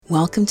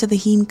Welcome to the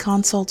Heme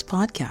Consults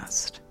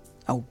podcast,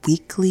 a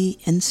weekly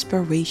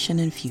inspiration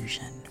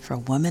infusion for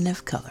women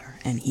of color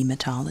and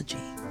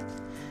hematology.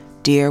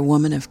 Dear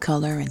woman of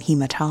color and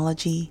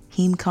hematology,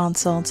 Heme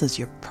Consults is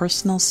your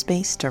personal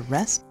space to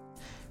rest,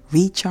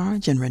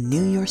 recharge, and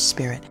renew your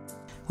spirit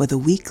with a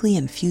weekly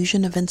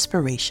infusion of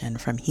inspiration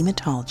from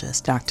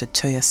hematologist Dr.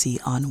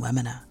 Toyosi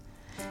Onwuemene.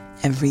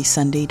 Every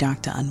Sunday,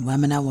 Dr.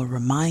 Onwuemene will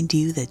remind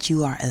you that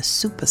you are a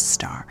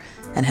superstar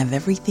and have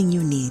everything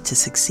you need to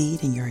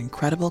succeed in your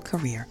incredible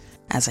career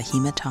as a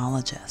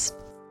hematologist.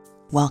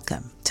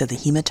 Welcome to the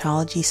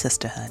Hematology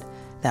Sisterhood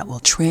that will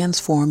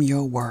transform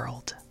your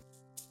world.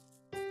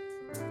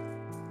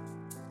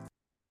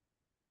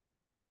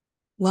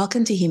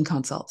 Welcome to Heme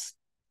Consults.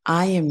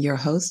 I am your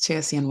host,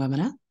 Toyosi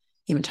Onwuemene,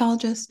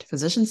 hematologist,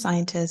 physician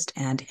scientist,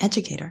 and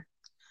educator.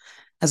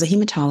 As a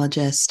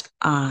hematologist,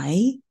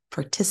 I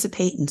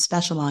participate and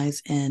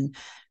specialize in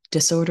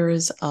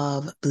disorders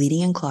of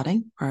bleeding and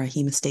clotting, or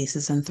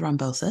hemostasis and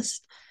thrombosis.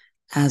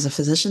 As a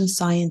physician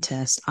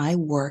scientist, I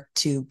work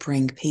to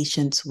bring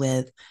patients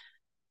with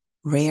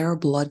rare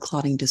blood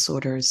clotting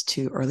disorders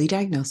to early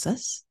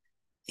diagnosis.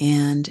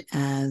 And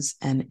as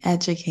an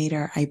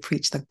educator, I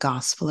preach the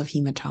gospel of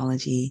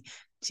hematology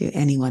to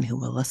anyone who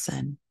will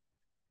listen.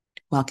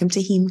 Welcome to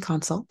Heme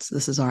Consults.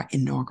 This is our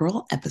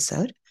inaugural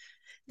episode.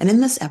 And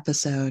in this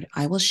episode,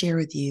 I will share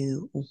with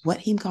you what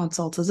Heme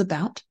Consults is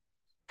about,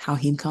 how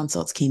Heme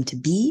Consults came to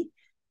be,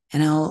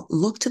 and I'll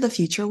look to the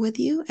future with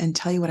you and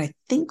tell you what I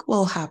think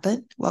will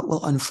happen, what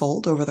will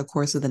unfold over the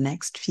course of the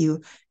next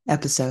few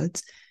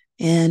episodes,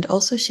 and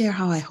also share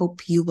how I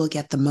hope you will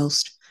get the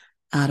most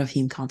out of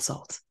Heme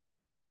Consults.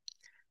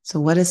 So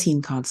what is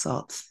Heme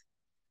Consults?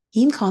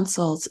 Heme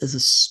Consults is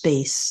a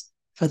space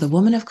for the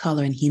woman of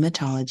color in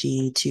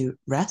hematology to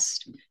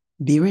rest,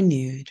 be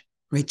renewed,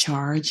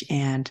 recharge,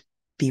 and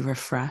be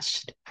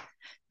refreshed.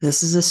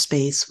 This is a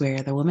space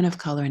where the woman of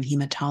color in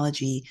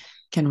hematology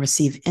can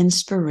receive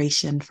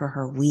inspiration for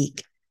her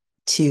week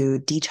to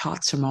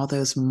detox from all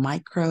those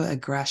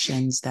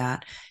microaggressions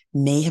that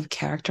may have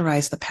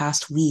characterized the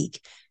past week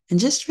and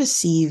just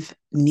receive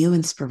new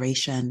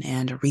inspiration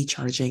and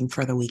recharging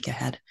for the week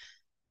ahead.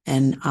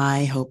 And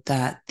I hope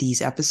that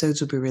these episodes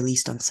will be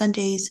released on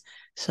Sundays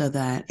so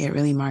that it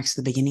really marks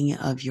the beginning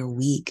of your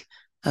week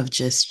of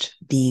just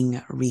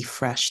being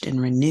refreshed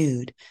and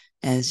renewed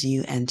as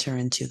you enter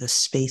into the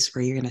space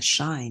where you're going to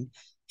shine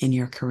in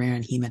your career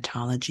in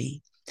hematology.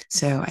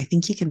 So I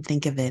think you can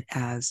think of it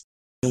as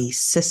a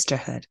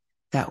sisterhood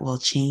that will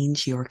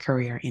change your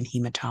career in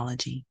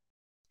hematology.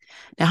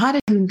 Now, how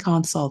did Heme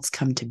Consults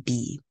come to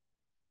be?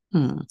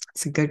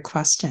 It's a good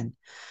question.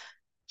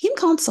 Heme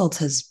Consults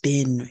has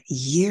been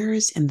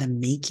years in the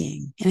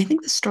making, and I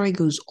think the story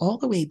goes all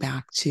the way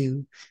back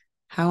to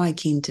how I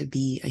came to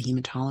be a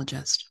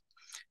hematologist.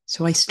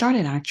 So I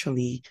started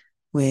actually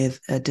with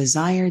a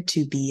desire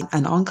to be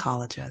an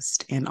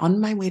oncologist. And on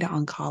my way to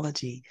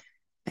oncology,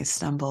 I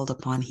stumbled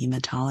upon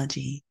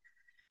hematology.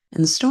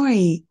 And the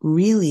story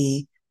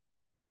really,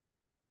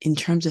 in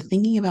terms of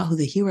thinking about who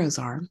the heroes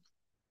are,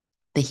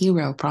 the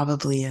hero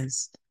probably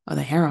is, or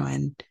the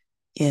heroine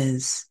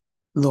is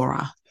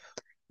Laura.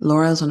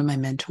 Laura is one of my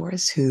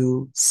mentors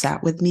who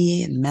sat with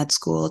me in med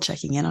school,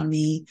 checking in on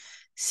me,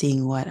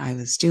 seeing what I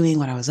was doing,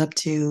 what I was up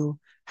to,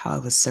 how I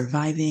was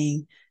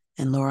surviving.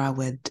 And Laura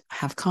would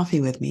have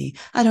coffee with me.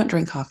 I don't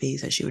drink coffee,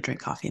 so she would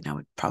drink coffee, and I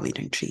would probably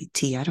drink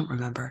tea. I don't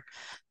remember.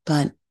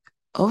 But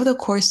over the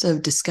course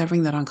of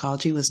discovering that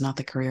oncology was not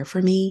the career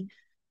for me,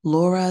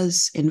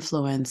 Laura's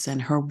influence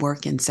and her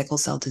work in sickle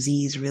cell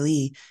disease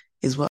really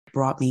is what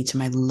brought me to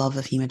my love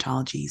of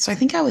hematology. So I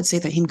think I would say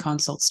that Heme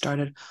Consult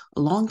started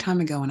a long time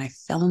ago when I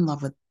fell in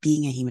love with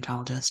being a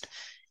hematologist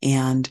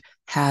and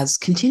has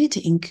continued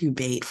to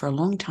incubate for a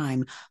long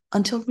time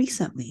until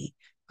recently.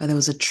 But there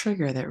was a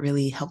trigger that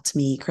really helped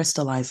me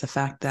crystallize the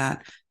fact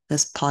that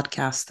this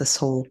podcast, this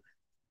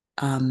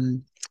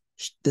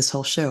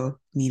whole show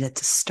needed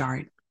to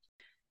start.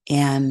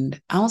 And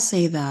I'll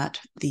say that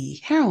the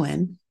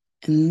heroine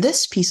in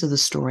this piece of the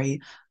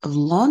story of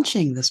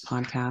launching this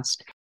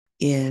podcast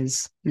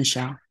is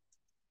Michelle.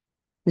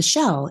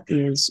 Michelle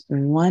is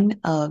one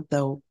of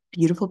the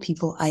beautiful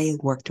people I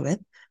worked with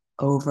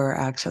over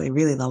actually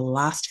really the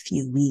last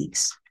few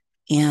weeks.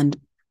 And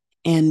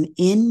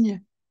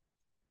in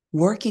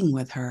working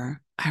with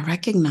her, I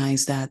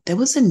recognized that there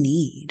was a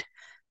need.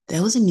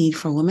 There was a need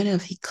for women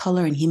of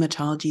color in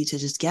hematology to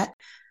just get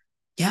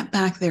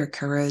back their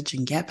courage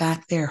and get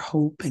back their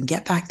hope and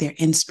get back their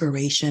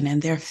inspiration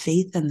and their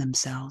faith in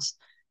themselves.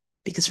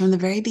 Because from the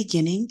very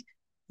beginning,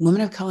 women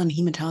of color in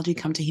hematology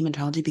come to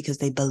hematology because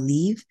they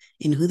believe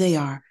in who they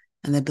are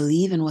and they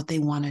believe in what they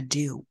want to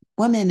do.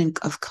 Women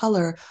of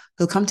color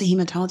who come to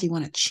hematology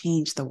want to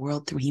change the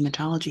world through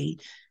hematology.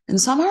 And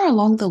somewhere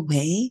along the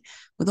way,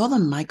 with all the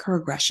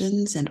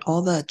microaggressions and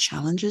all the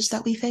challenges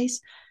that we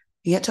face,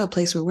 we get to a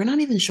place where we're not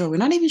even sure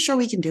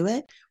we can do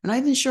it. We're not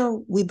even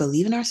sure we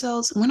believe in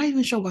ourselves. And we're not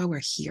even sure why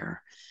we're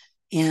here.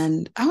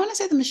 And I want to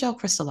say that Michelle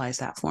crystallized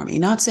that for me.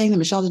 Not saying that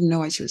Michelle didn't know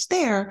why she was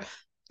there,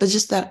 but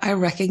just that I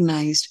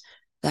recognized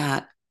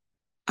that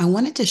I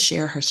wanted to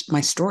share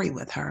my story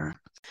with her.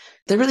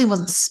 There really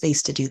wasn't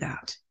space to do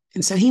that.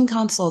 And so Heme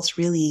Consults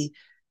really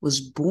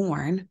was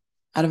born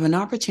out of an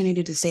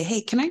opportunity to say,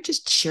 hey, can I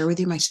just share with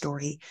you my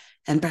story?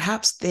 And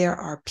perhaps there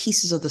are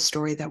pieces of the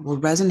story that will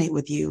resonate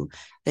with you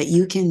that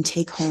you can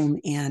take home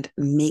and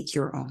make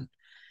your own.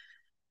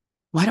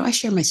 Why do I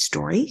share my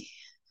story?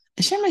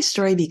 I share my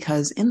story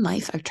because in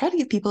life, I've tried to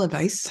give people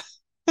advice.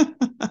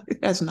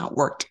 It has not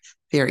worked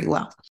very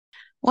well.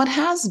 What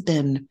has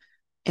been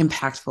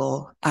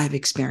impactful I've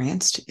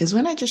experienced is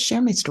when I just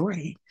share my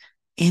story.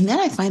 And then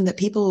I find that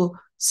people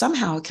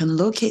somehow can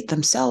locate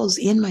themselves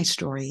in my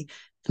story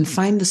and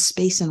find the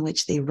space in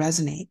which they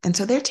resonate. And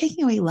so they're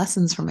taking away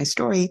lessons from my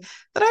story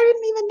that I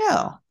didn't even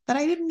know, that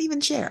I didn't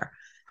even share.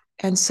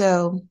 And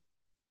so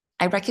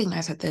I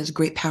recognize that there's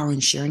great power in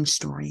sharing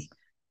story.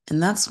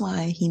 And that's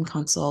why Heme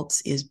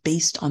Consults is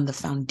based on the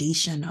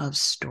foundation of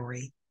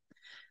story.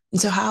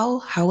 And so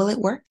how will it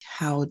work?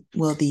 How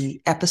will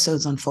the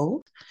episodes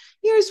unfold?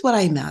 Here's what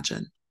I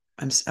imagine.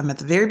 I'm at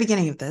the very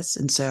beginning of this,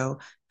 and so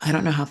I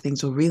don't know how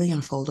things will really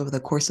unfold over the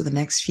course of the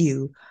next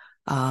few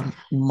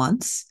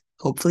months,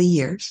 hopefully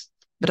years.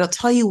 But I'll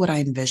tell you what I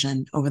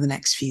envision over the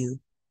next few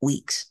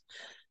weeks.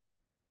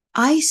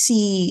 I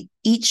see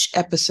each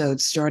episode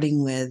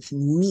starting with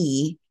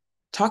me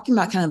talking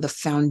about kind of the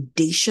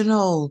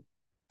foundational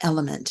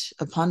element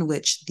upon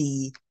which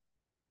the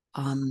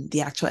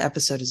actual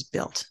episode is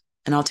built.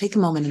 And I'll take a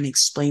moment and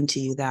explain to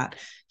you that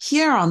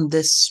here in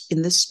this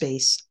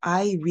space,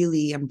 I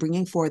really am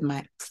bringing forward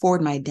my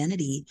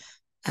identity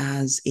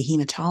as a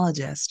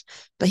hematologist,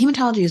 but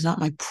hematology is not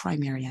my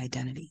primary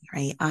identity,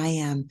 right? I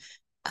am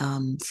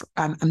I'm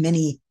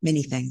many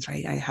things,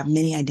 right? I have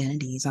many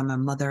identities. I'm a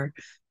mother,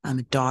 I'm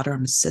a daughter,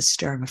 I'm a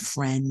sister, I'm a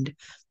friend.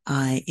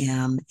 I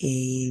am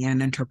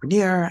an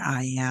entrepreneur.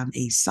 I am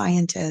a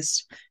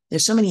scientist.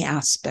 There's so many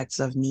aspects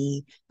of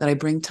me that I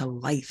bring to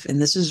life.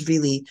 And this is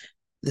really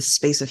the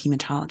space of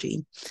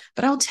hematology.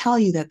 But I'll tell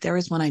you that there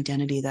is one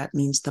identity that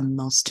means the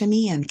most to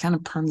me and kind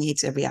of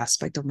permeates every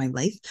aspect of my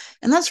life.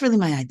 And that's really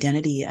my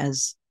identity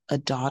as a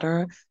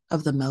daughter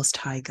of the Most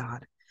High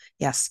God.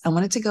 Yes, I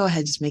wanted to go ahead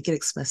and just make it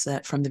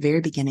explicit from the very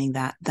beginning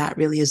that that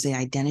really is the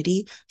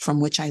identity from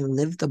which I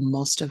live the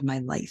most of my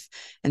life.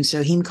 And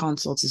so Heme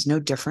Consults is no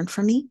different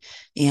for me.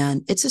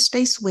 And it's a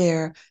space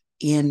where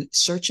in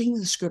searching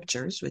the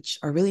scriptures, which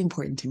are really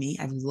important to me.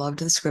 I've loved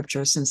the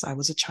scriptures since I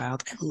was a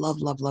child. I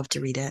love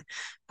to read it.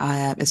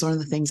 It's one of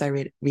the things I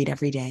read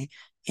every day.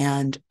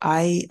 And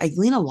I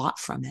glean a lot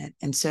from it.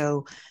 And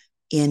so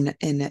in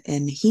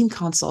Heme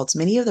Consults,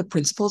 many of the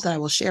principles that I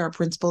will share are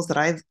principles that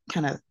I've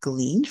kind of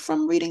gleaned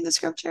from reading the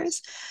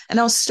scriptures.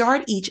 And I'll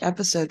start each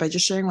episode by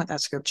just sharing what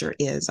that scripture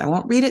is. I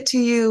won't read it to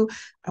you.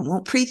 I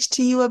won't preach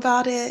to you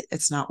about it.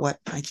 It's not what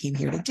I came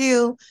here to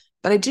do.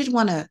 But I did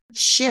want to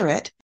share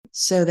it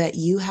so that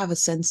you have a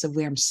sense of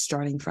where I'm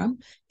starting from.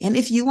 And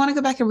if you want to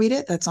go back and read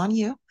it, that's on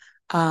you.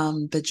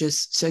 But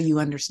just so you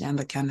understand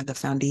the kind of the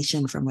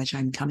foundation from which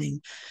I'm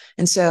coming.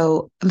 And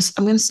so I'm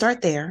going to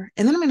start there,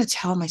 and then I'm going to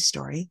tell my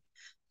story.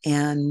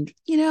 And,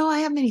 I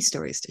have many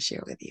stories to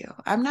share with you.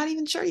 I'm not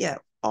even sure yet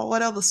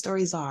what all the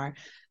stories are,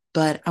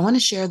 but I want to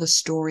share the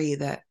story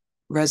that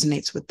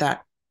resonates with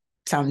that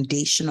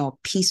foundational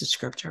piece of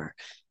scripture.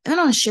 And then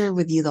I want to share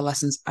with you the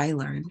lessons I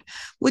learned,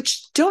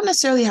 which don't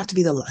necessarily have to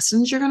be the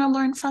lessons you're going to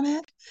learn from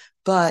it.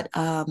 But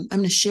I'm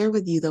going to share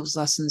with you those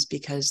lessons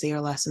because they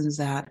are lessons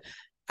that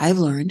I've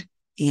learned,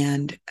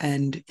 and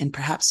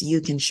perhaps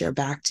you can share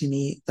back to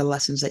me the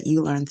lessons that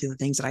you learned through the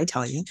things that I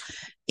tell you.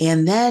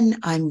 And then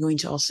I'm going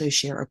to also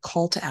share a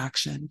call to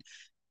action,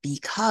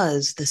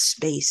 because the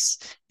space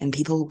and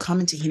people who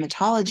come into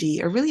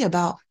hematology are really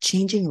about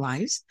changing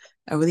lives,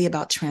 are really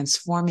about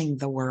transforming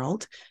the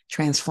world,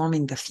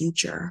 transforming the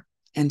future.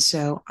 And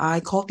so I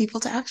call people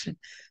to action.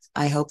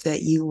 I hope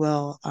that you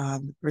will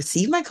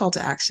receive my call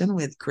to action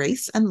with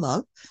grace and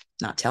love.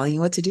 Not telling you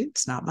what to do.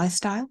 It's not my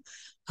style.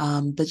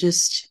 But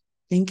just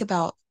think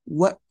about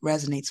what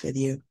resonates with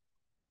you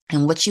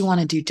and what you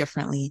want to do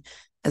differently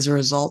as a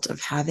result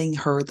of having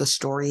heard the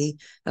story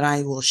that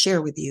I will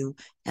share with you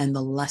and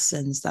the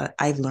lessons that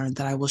I've learned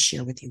that I will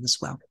share with you as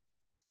well.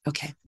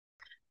 Okay.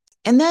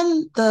 And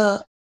then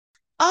the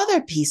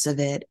other piece of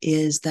it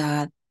is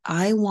that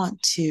I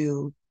want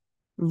to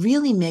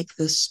really make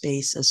this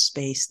space a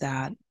space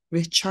that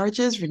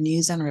recharges,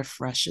 renews, and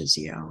refreshes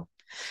you.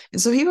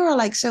 And so people are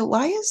like, so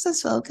why is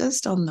this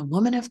focused on the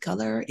woman of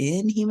color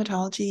in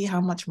hematology?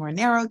 How much more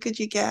narrow could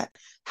you get?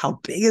 How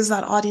big is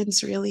that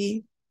audience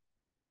really?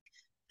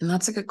 And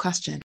that's a good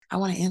question. I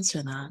want to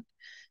answer that.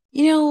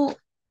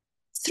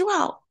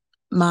 Throughout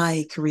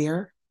my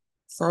career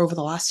for over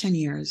the last 10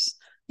 years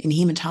in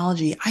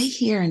hematology, I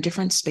hear in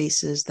different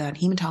spaces that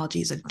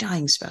hematology is a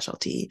dying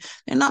specialty.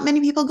 There are not many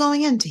people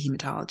going into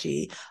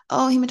hematology.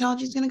 Oh,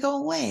 hematology is going to go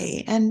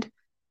away. And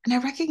I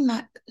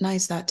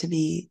recognize that to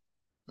be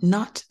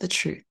not the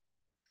truth.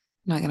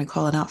 I'm not going to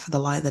call it out for the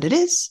lie that it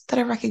is, that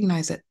I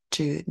recognize it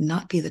to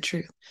not be the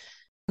truth.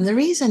 And the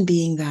reason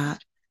being that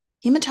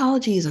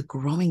hematology is a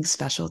growing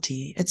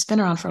specialty. It's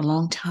been around for a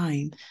long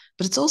time,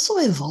 but it's also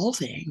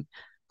evolving.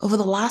 over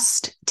the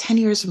last 10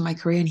 years of my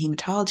career in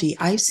hematology,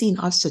 I've seen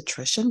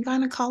obstetrician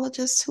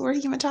gynecologists who are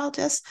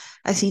hematologists.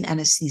 I've seen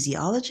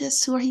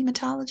anesthesiologists who are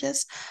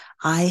hematologists.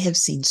 I have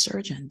seen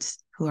surgeons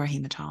who are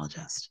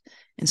hematologists.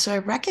 And so I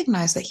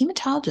recognize that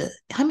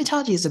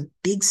hematology is a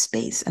big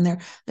space, and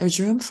there's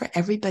room for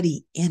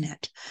everybody in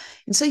it.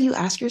 And so you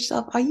ask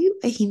yourself, are you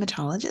a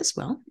hematologist?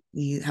 Well,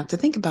 you have to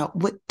think about,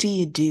 what do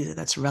you do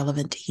that's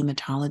relevant to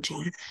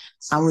hematology?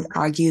 I would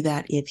argue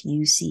that if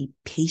you see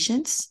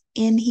patients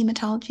in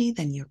hematology,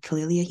 then you're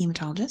clearly a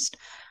hematologist.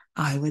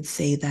 I would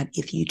say that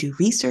if you do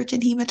research in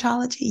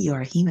hematology,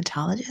 you're a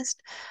hematologist.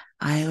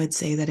 I would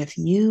say that if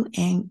you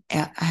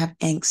have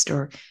angst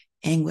or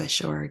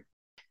anguish or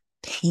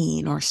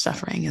pain or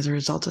suffering as a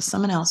result of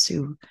someone else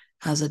who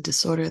has a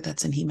disorder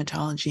that's in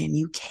hematology, and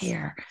you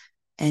care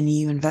and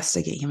you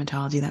investigate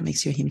hematology, that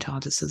makes you a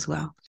hematologist as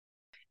well.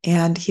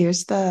 And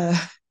here's the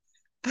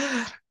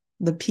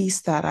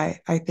piece that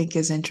I think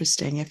is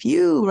interesting. If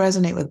you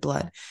resonate with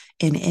blood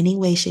in any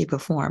way, shape, or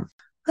form,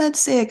 let's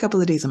say a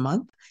couple of days a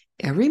month,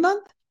 every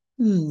month,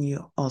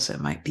 you also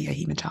might be a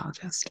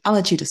hematologist. I'll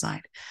let you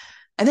decide.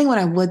 I think what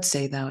I would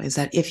say, though, is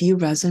that if you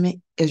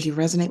resonate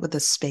with the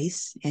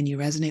space and you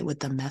resonate with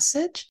the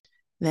message,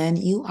 then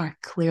you are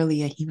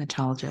clearly a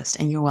hematologist,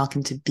 and you're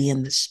welcome to be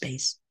in this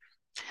space.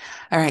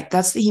 All right,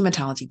 that's the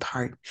hematology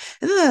part.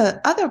 And the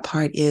other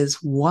part is,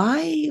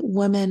 why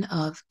women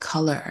of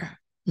color?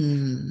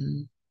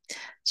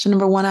 So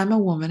number one, I'm a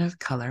woman of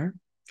color.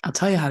 I'll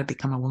tell you how to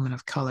become a woman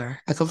of color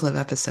a couple of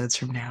episodes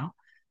from now.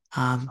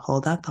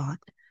 Hold that thought.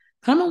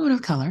 But I'm a woman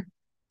of color.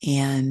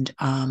 And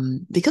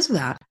because of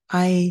that,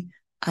 I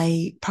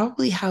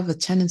probably have a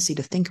tendency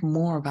to think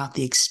more about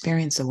the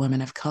experience of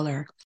women of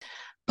color.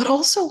 But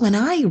also, when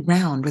I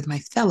round with my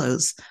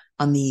fellows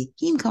on the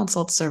Heme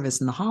Consult service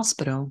in the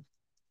hospital,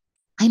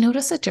 I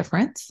notice a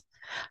difference.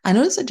 I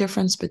notice a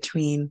difference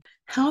between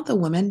how the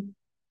women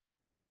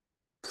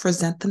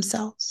present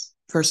themselves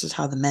versus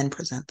how the men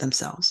present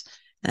themselves.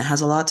 And it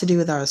has a lot to do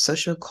with our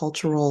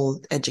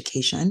sociocultural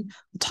education.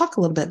 We'll talk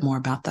a little bit more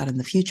about that in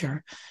the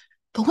future.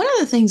 But one of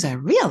the things I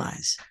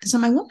realize is that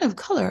my women of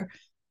color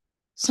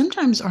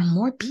sometimes are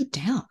more beat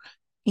down,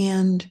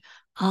 and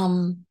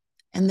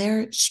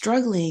they're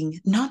struggling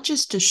not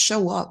just to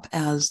show up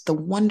as the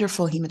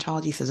wonderful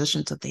hematology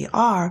physicians that they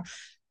are,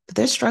 but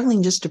they're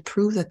struggling just to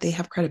prove that they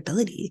have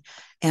credibility,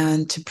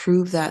 and to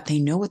prove that they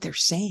know what they're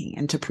saying,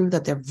 and to prove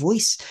that their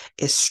voice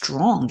is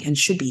strong and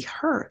should be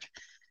heard.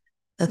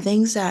 The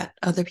things that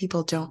other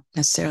people don't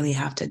necessarily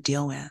have to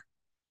deal with.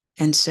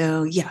 And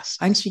so, yes,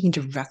 I'm speaking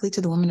directly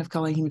to the women of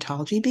color in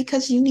hematology,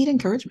 because you need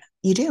encouragement.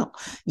 You do.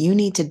 You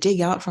need to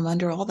dig out from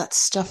under all that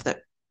stuff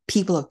that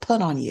people have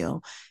put on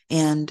you,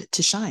 and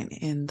to shine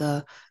in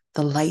the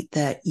light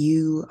that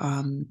you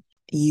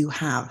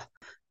have.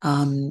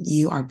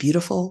 You are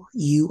beautiful.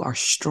 You are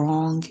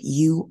strong.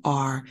 You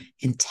are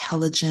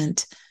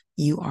intelligent.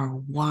 You are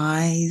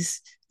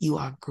wise. You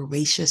are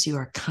gracious. You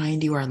are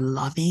kind. You are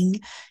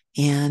loving.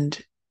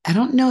 And I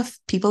don't know if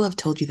people have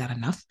told you that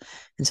enough.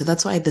 And so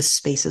that's why this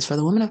space is for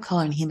the women of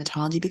color in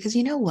hematology, because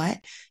you know what?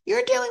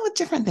 You're dealing with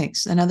different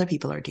things than other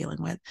people are dealing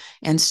with.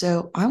 And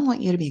so I want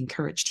you to be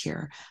encouraged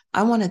here.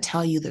 I want to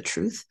tell you the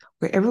truth.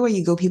 Where everywhere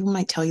you go, people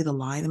might tell you the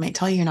lie. They might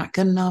tell you you're not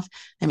good enough.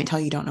 They might tell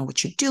you don't know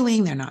what you're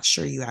doing. They're not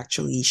sure you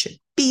actually should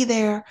be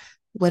there.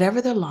 Whatever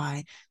their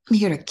lie, I'm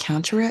here to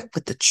counter it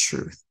with the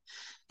truth.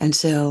 And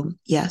so,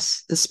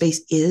 yes, the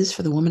space is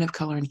for the woman of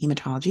color in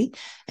hematology.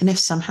 And if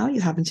somehow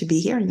you happen to be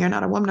here and you're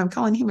not a woman of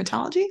color in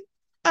hematology,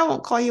 I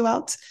won't call you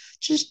out.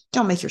 Just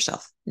don't make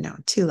yourself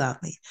known too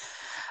loudly.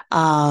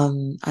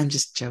 I'm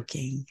just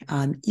joking.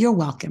 You're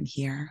welcome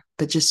here.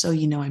 But just so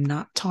you know, I'm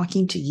not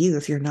talking to you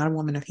if you're not a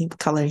woman of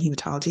color in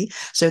hematology.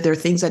 So if there are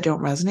things that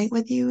don't resonate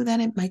with you,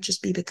 then it might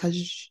just be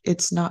because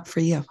it's not for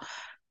you.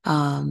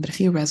 But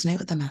if you resonate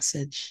with the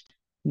message,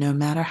 no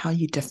matter how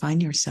you define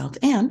yourself,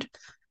 and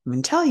I'm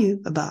going to tell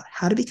you about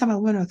how to become a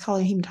woman of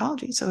color in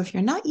hematology. So if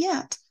you're not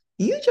yet,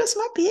 you just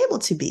might be able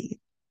to be.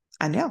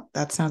 I know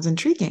that sounds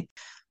intriguing.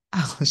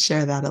 I'll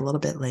share that a little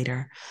bit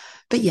later.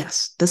 But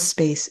yes, this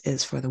space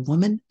is for the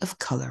woman of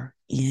color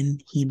in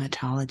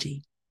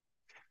hematology.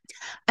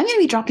 I'm going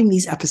to be dropping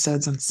these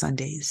episodes on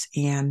Sundays,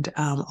 and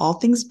all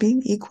things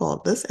being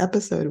equal, this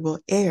episode will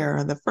air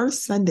on the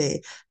first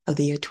Sunday of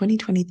the year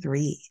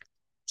 2023.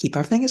 Keep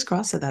our fingers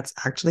crossed that that's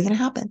actually going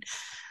to happen.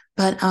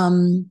 But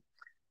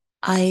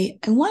I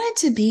want it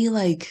to be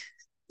like,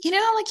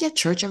 like you have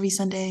church every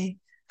Sunday.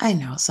 I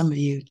know some of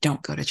you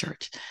don't go to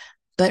church,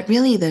 but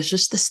really there's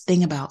just this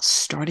thing about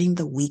starting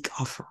the week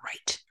off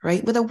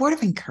right? With a word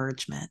of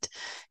encouragement.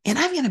 And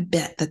I'm going to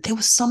bet that there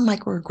was some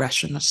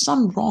microaggression or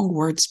some wrong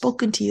word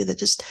spoken to you that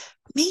just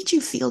made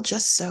you feel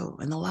just so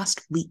in the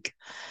last week.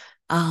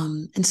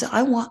 And so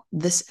I want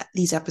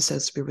these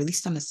episodes to be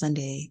released on a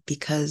Sunday,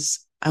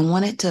 because I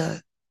want it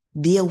to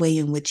be a way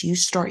in which you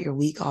start your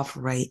week off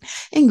right.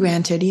 And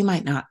granted, you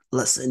might not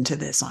listen to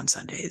this on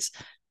Sundays,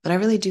 but I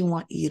really do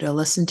want you to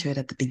listen to it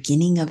at the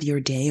beginning of your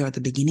day or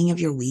the beginning of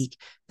your week,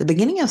 the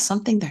beginning of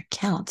something that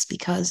counts,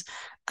 because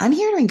I'm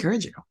here to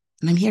encourage you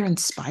and I'm here to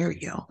inspire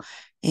you.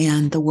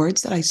 And the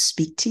words that I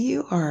speak to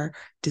you are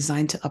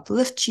designed to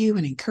uplift you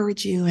and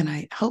encourage you. And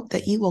I hope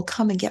that you will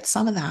come and get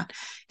some of that.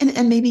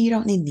 And maybe you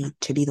don't need me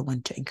to be the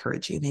one to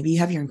encourage you. Maybe you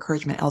have your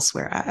encouragement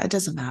elsewhere. It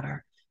doesn't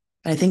matter.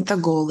 But I think the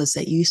goal is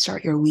that you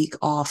start your week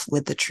off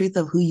with the truth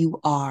of who you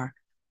are,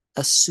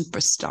 a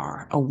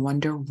superstar, a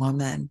Wonder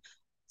Woman,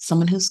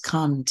 someone who's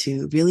come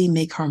to really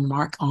make her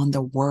mark on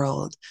the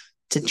world,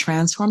 to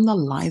transform the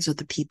lives of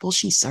the people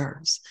she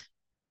serves.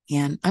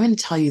 And I'm going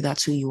to tell you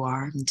that's who you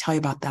are. I'm going to tell you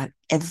about that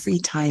every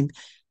time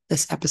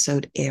this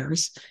episode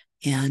airs.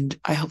 And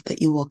I hope that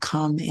you will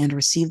come and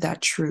receive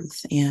that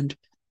truth and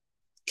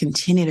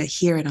continue to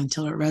hear it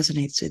until it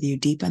resonates with you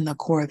deep in the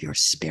core of your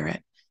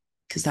spirit,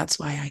 because that's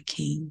why I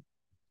came.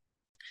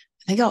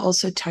 I think I'll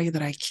also tell you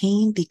that I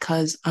came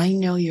because I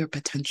know your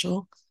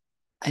potential.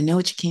 I know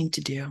what you came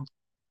to do.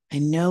 I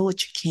know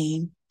what you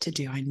came to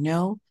do. I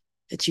know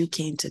that you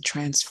came to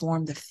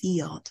transform the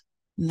field.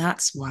 And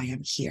that's why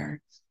I'm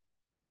here.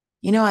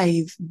 You know,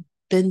 I've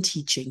been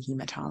teaching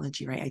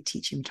hematology, right? I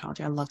teach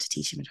hematology. I love to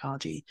teach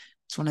hematology.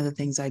 It's one of the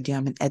things I do.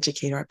 I'm an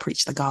educator. I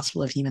preach the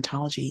gospel of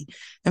hematology.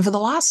 And for the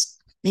last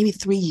maybe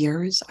 3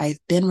 years, I've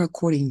been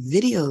recording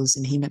videos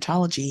in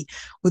hematology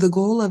with a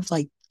goal of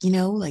like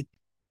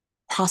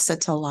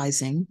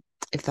proselytizing,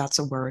 if that's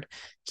a word,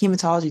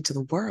 hematology to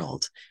the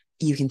world.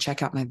 You can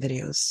check out my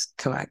videos,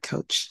 Coag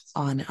Coach,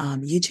 on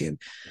YouTube.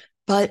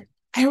 But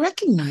I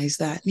recognize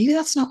that maybe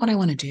that's not what I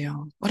want to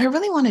do. What I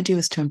really want to do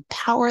is to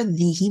empower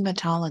the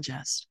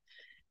hematologist,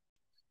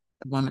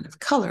 the woman of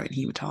color and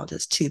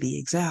hematologist to be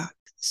exact,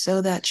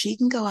 so that she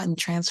can go out and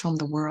transform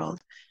the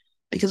world.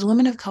 Because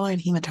women of color in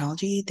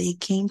hematology, they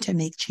came to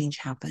make change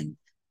happen.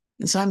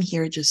 And so I'm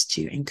here just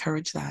to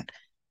encourage that,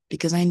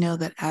 because I know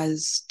that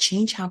as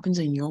change happens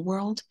in your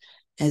world,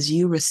 as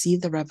you receive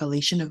the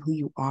revelation of who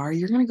you are,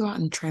 you're going to go out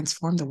and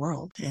transform the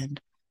world.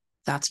 And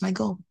that's my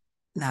goal.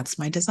 That's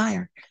my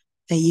desire,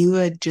 that you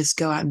would just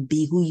go out and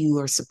be who you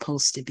are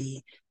supposed to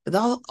be with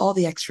all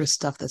the extra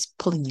stuff that's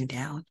pulling you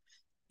down.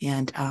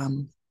 And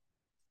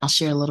I'll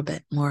share a little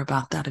bit more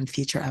about that in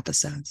future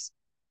episodes.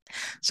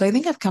 So I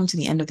think I've come to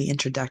the end of the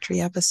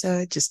introductory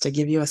episode, just to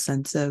give you a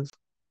sense of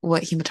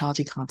what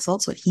Hematology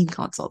Consults, what Heme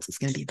Consults is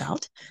going to be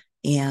about.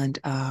 And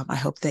I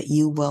hope that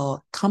you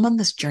will come on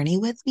this journey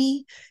with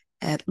me,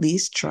 at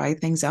least try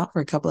things out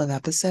for a couple of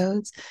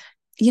episodes.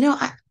 You know,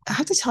 I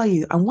have to tell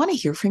you, I want to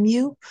hear from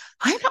you.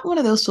 I'm not one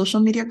of those social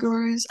media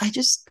gurus. I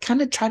just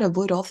kind of try to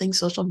avoid all things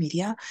social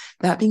media.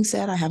 That being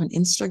said, I have an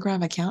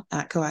Instagram account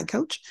at Coag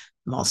Coach.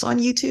 I'm also on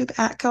YouTube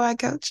at Coag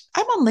Coach.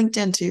 I'm on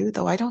LinkedIn too,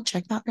 though I don't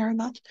check that very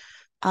much.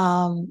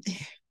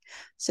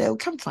 So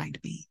come find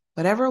me,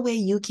 whatever way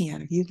you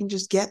can. If you can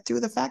just get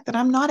through the fact that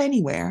I'm not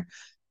anywhere,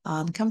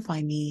 come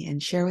find me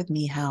and share with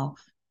me how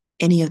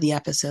any of the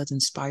episodes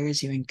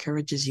inspires you,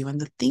 encourages you, and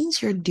the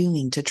things you're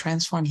doing to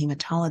transform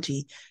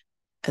hematology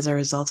as a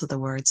result of the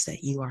words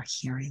that you are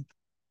hearing.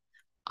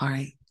 All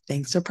right.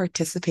 Thanks for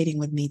participating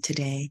with me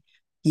today.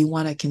 You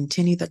want to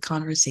continue the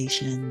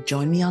conversation,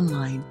 join me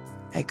online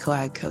at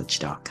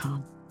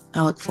coagcoach.com.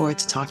 I look forward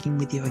to talking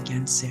with you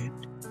again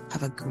soon.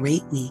 Have a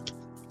great week.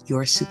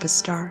 You're a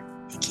superstar.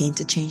 You came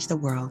to change the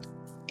world,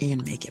 and you're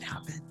going to make it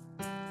happen.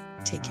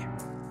 Take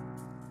care.